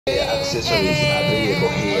Accessories available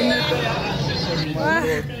here.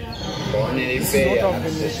 This is what I've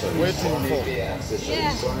been waiting for. Yeah.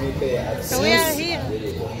 So we are here.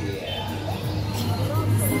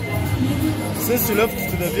 Since you left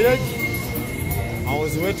to the village, I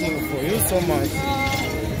was waiting for you so much.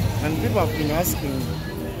 And people have been asking,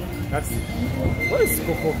 where is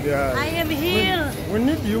Coco Girl? I am here. We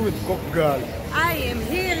need you with Coco Girl. I am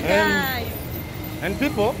here, guys. And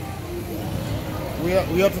people, we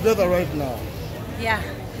are together right now. Yeah.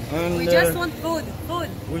 And we just want food.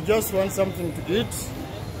 We just want something to eat.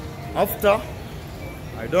 After,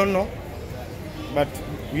 I don't know, but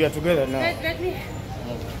we are together now. Let me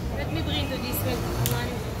bring to this one.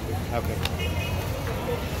 Okay.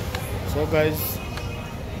 So guys,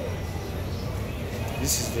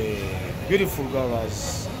 this is the beautiful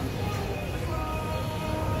girls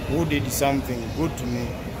who did something good to me.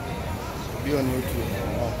 Be on YouTube.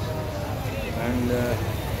 And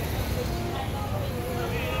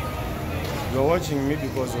you're watching me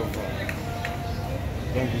because of her.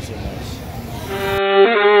 Thank you so much.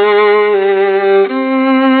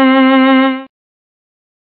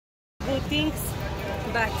 Good things,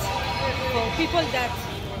 but for people that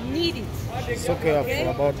need it. It's okay,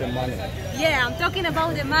 about the money. Yeah, I'm talking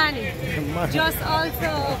about the money. Money. Just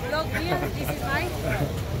also vlog here. This is mine.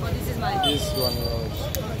 Oh, this is mine. This one was.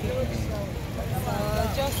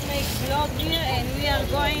 Just make vlog here, and we are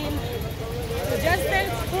going to just sell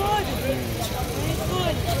food.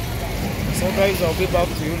 Food. So guys, I'll be back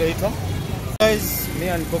to you later. Guys, me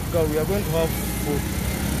and Coco, we are going to have food.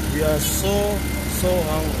 We are so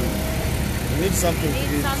hungry. We need something to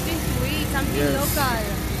eat. Something to eat, something local.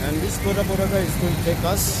 And this Boda guy is going to take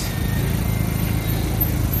us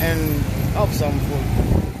and have some food.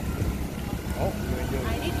 Oh,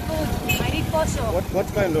 I need food. I need posho. What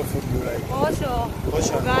kind of food do you like? Posho.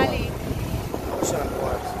 Posho and ugali. Posho and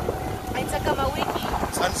what? It's a kamawiki.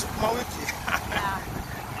 Mawiki. Yeah.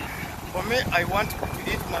 For me, I want to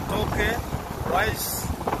eat matoke, rice,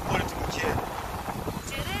 call it mchele.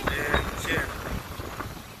 Mchele.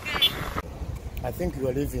 Okay. I think you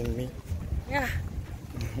are leaving me. Yeah.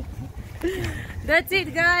 That's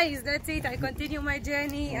it, guys. That's it. I continue my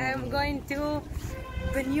journey. I'm going to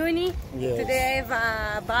Banyuni. Yes. Today I have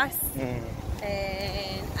a bus.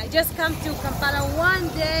 And I just come to Kampala one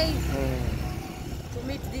day to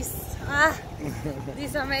meet this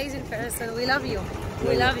this amazing person. We love you.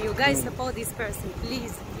 We love you. Guys, support this person.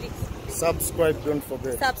 Please. Subscribe, don't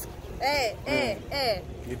forget.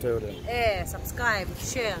 You tell them. Subscribe,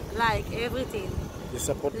 share, like, everything. You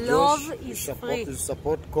support Love Josh, is free. You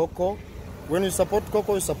support Coco. When you support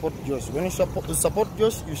Coco, you support Josh. When you support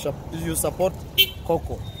Josh, you support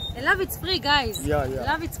Coco. And love it's free, guys. Yeah.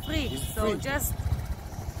 Love it's free. It's so free.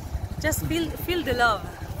 just feel the love.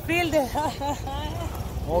 Feel the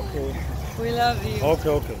Okay. We love you.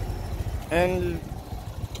 Okay. And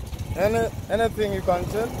anything you can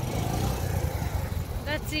tell?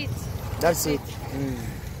 That's it. That's it.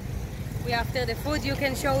 We after the food you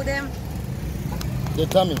can show them. The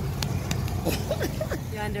tummy.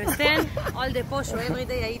 You understand? All the posho. Every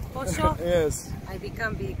day I eat posho. Yes. I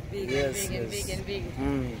become big Yes. and big.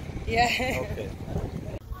 Yeah. Okay.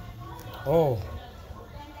 Oh,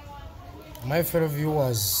 my fellow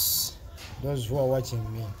viewers, those who are watching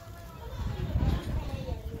me.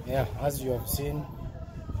 Yeah, as you have seen,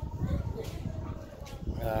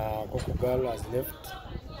 Coco Girl has left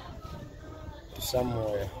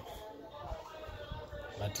somewhere.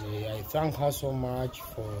 But I thank her so much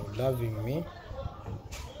for loving me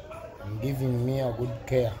and giving me a good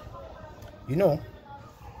care. You know,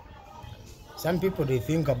 some people, they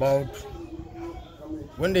think about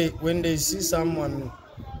when they see someone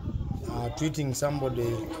treating somebody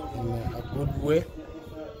in a good way.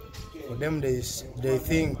 For them, they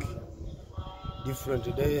think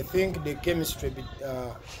differently. They think the chemistry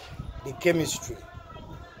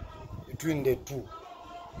between the two,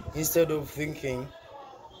 instead of thinking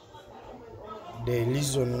the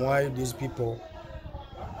reason why these people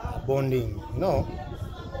are bonding. No,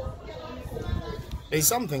 there's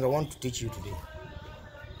something I want to teach you today.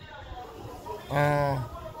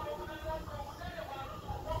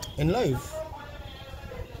 In life,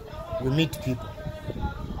 we meet people.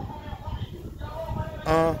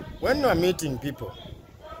 When we are meeting people,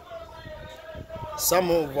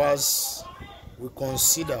 some of us, we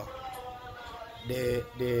consider the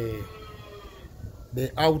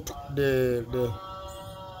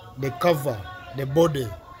cover, the body.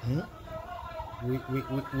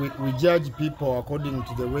 We judge people according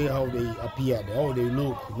to the way how they appear, how they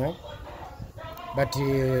look, you know. But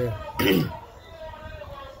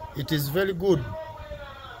it is very good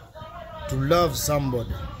to love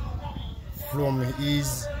somebody from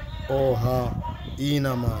his or her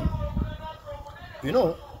inner man. You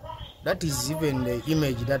know, that is even the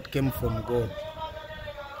image that came from God,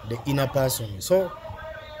 the inner person. So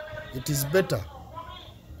it is better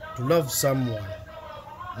to love someone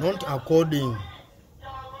not according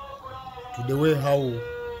to the way how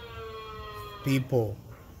people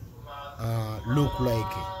look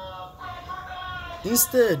like.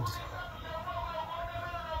 Instead,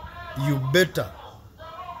 you better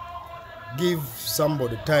give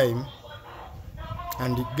somebody time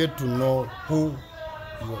and get to know who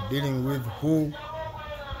you are dealing with, who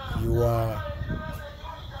you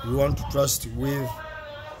want to trust with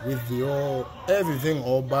your everything,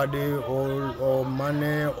 or body, or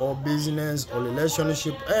money, or business, or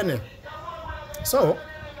relationship, any. So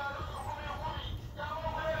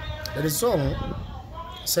the song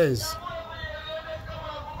says,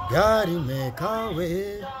 God, He make a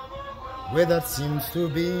way where that seems to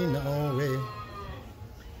be no way.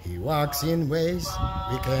 He walks in ways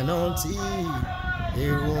we cannot see. He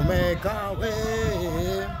will make a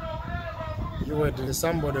way. You wait, there is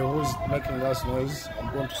somebody who's making that noise.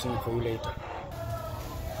 I'm going to sing for you later.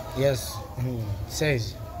 Yes,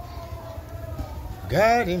 says,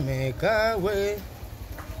 God, He make a way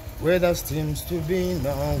where there seems to be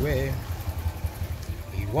no way.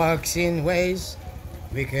 He walks in ways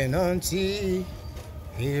we cannot see.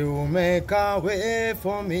 He will make a way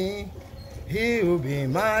for me. He will be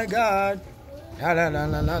my God. La la la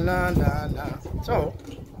la la la la la. So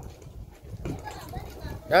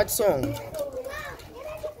that song,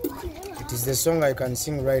 it is the song I can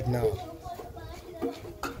sing right now.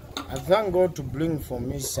 I thank God to bring for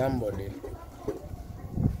me somebody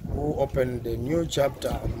who opened the new chapter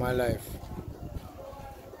of my life.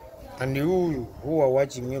 And you who are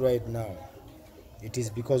watching me right now, it is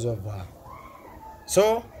because of her.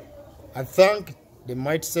 So I thank the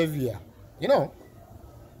mighty Savior. You know,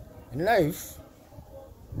 in life,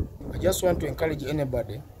 I just want to encourage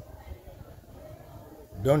anybody,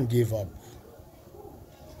 don't give up.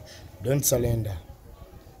 Don't surrender.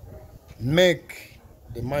 Make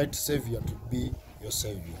the mighty Savior to be your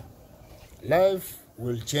Savior. Life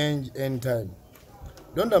will change anytime.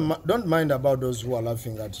 Don't mind about those who are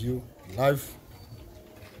laughing at you. Life,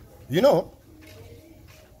 you know,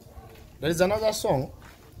 there is another song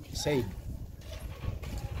said,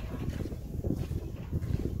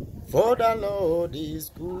 for the Lord is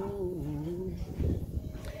good,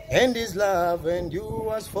 and His love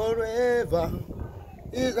endures forever.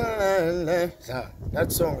 That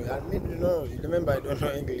song, I mean, you know, remember I don't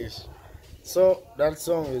know English. So that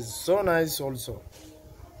song is so nice also.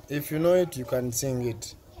 If you know it, you can sing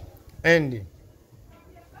it. And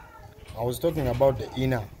I was talking about the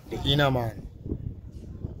inner man.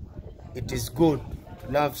 It is good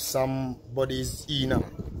to love somebody's inner.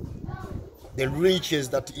 The riches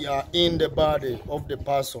that are in the body of the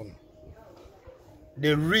person.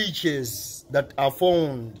 The riches that are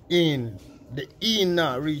found in the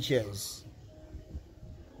inner riches.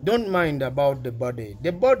 Don't mind about the body.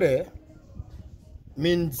 The body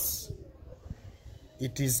means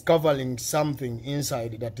it is covering something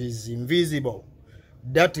inside that is invisible.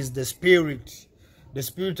 That is the spirit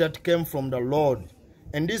that came from the Lord.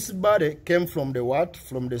 And this body came from the what?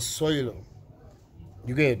 From the soil.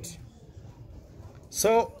 You get?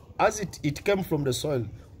 So as it came from the soil,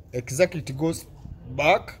 exactly it goes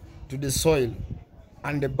back to the soil,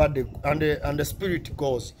 and the body and the spirit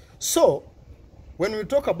goes. So when we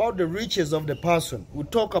talk about the riches of the person, we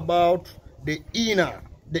talk about the inner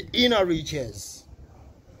riches.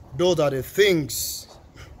 Those are the things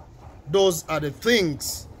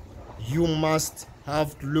you must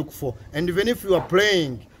have to look for. And even if you are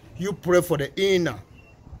praying, you pray for the inner.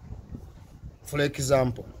 For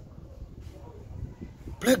example,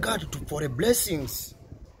 pray God for the blessings.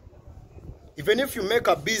 Even if you make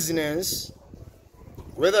a business,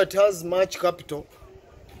 whether it has much capital,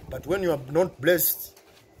 but when you are not blessed,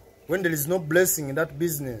 when there is no blessing in that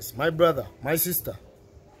business, my brother, my sister,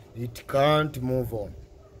 it can't move on.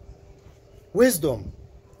 Wisdom.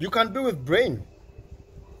 You can be with brain.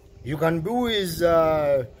 You can be with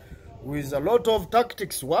a lot of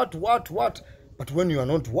tactics, what. But when you are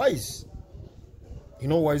not wise, you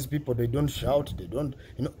know, wise people, they don't shout, they don't,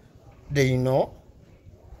 you know, they know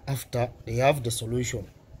after they have the solution.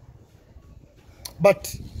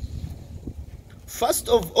 But first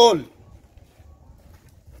of all,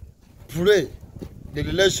 pray the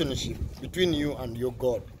relationship between you and your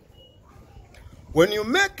God. When you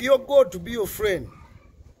make your God to be your friend,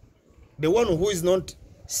 the one who is not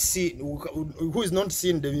seen, who is not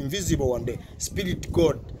seen, the invisible one, the spirit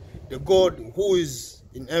God, the God who is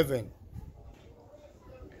in heaven,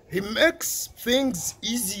 He makes things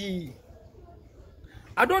easy.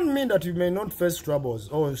 I don't mean that you may not face troubles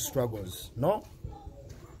or struggles. No.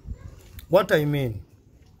 What I mean,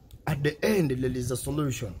 at the end, there is a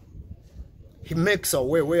solution. He makes a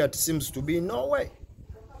way where it seems to be no way.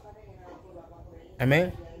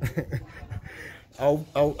 Amen. I'll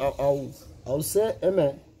say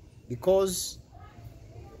amen, because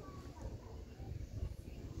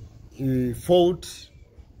he fought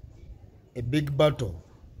a big battle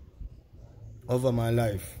over my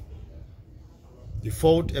life. He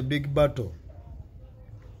fought a big battle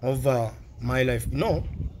over my life. No,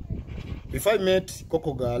 if I met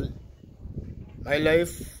Coco Girl, my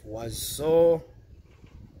life was so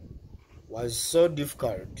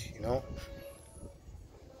difficult, you know.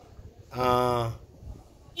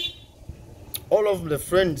 All of the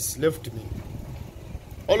friends left me.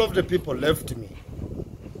 All of the people left me.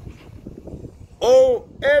 Oh,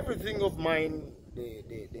 everything of mine, the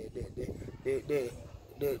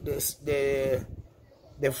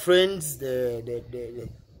friends, the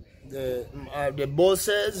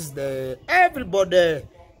bosses, everybody,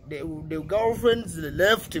 the girlfriends, they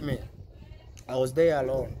left me. I was there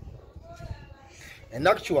alone, and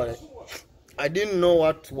actually, I didn't know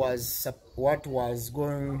what was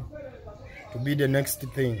going to be the next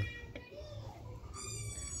thing.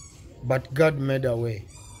 But God made a way.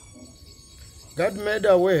 God made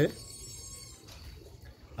a way.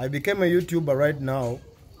 I became a YouTuber right now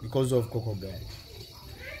because of Coco Girl.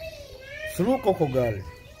 Through Coco Girl,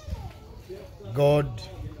 God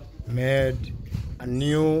made a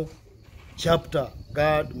new chapter.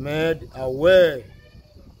 God made a way.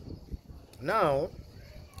 Now,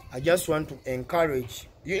 I just want to encourage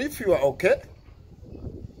you. If you are okay,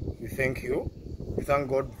 we thank you. We thank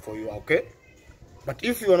God for you are okay. But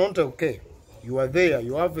if you are not okay, you are there,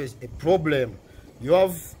 you have a problem, you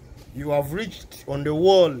have reached on the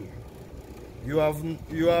wall, you are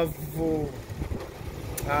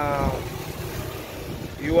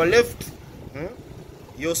left,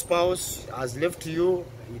 your spouse has left you,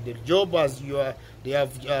 the job they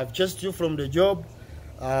have chased you from the job,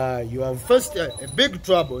 you have faced a big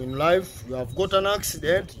trouble in life, you have got an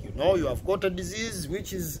accident, you know, you have got a disease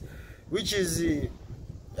which is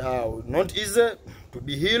not easy to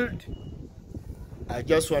be healed. I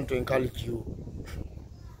just want to encourage you,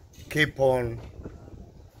 keep on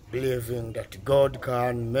believing that God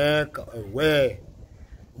can make a way.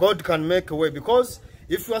 God can make a way, because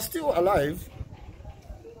if you are still alive,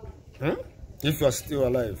 if you are still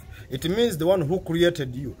alive, it means the one who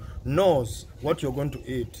created you knows what you're going to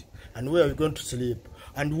eat and where you're going to sleep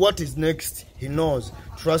and what is next. He knows.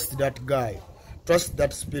 Trust that guy, trust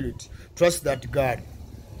that spirit, trust that God,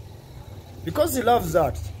 because he loves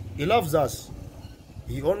that. He loves us.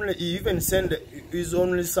 He even sent his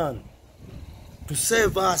only son to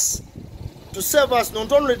save us. To save us,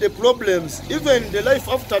 not only the problems, even the life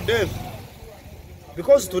after death.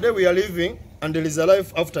 Because today we are living and there is a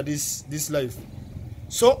life after this life.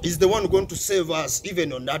 So he's the one going to save us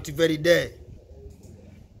even on that very day.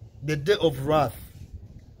 The day of wrath.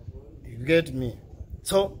 You get me?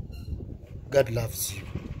 So God loves you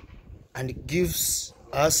and gives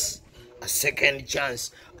us a second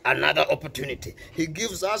chance, another opportunity. He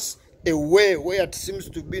gives us a way where it seems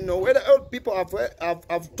to be no way. The people have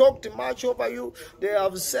talked much over you. They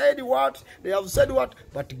have said what? They have said what?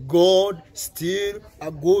 But God still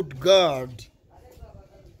a good God.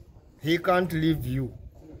 He can't leave you.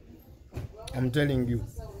 I'm telling you.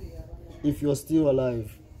 If you're still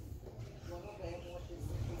alive.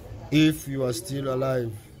 If you are still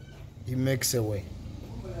alive, He makes a way.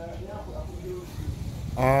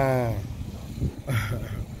 I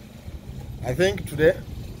think today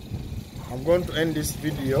I'm going to end this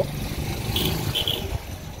video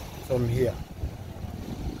from here,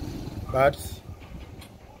 but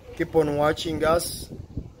keep on watching us.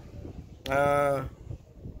 I'll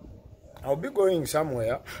be going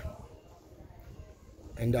somewhere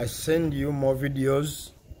and I send you more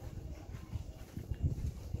videos,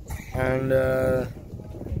 and I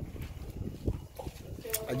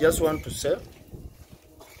just want to say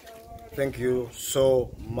thank you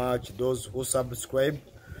so much, those who subscribe,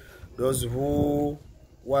 those who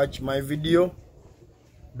watch my video,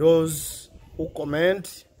 those who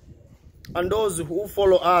comment, and those who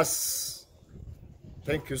follow us.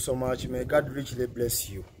 Thank you so much. May God richly bless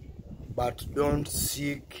you. But don't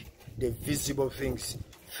seek the visible things.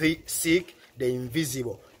 Seek the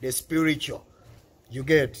invisible, the spiritual. You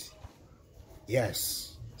get?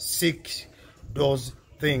 Yes. Seek those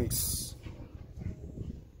things.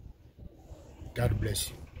 God bless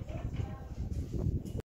you.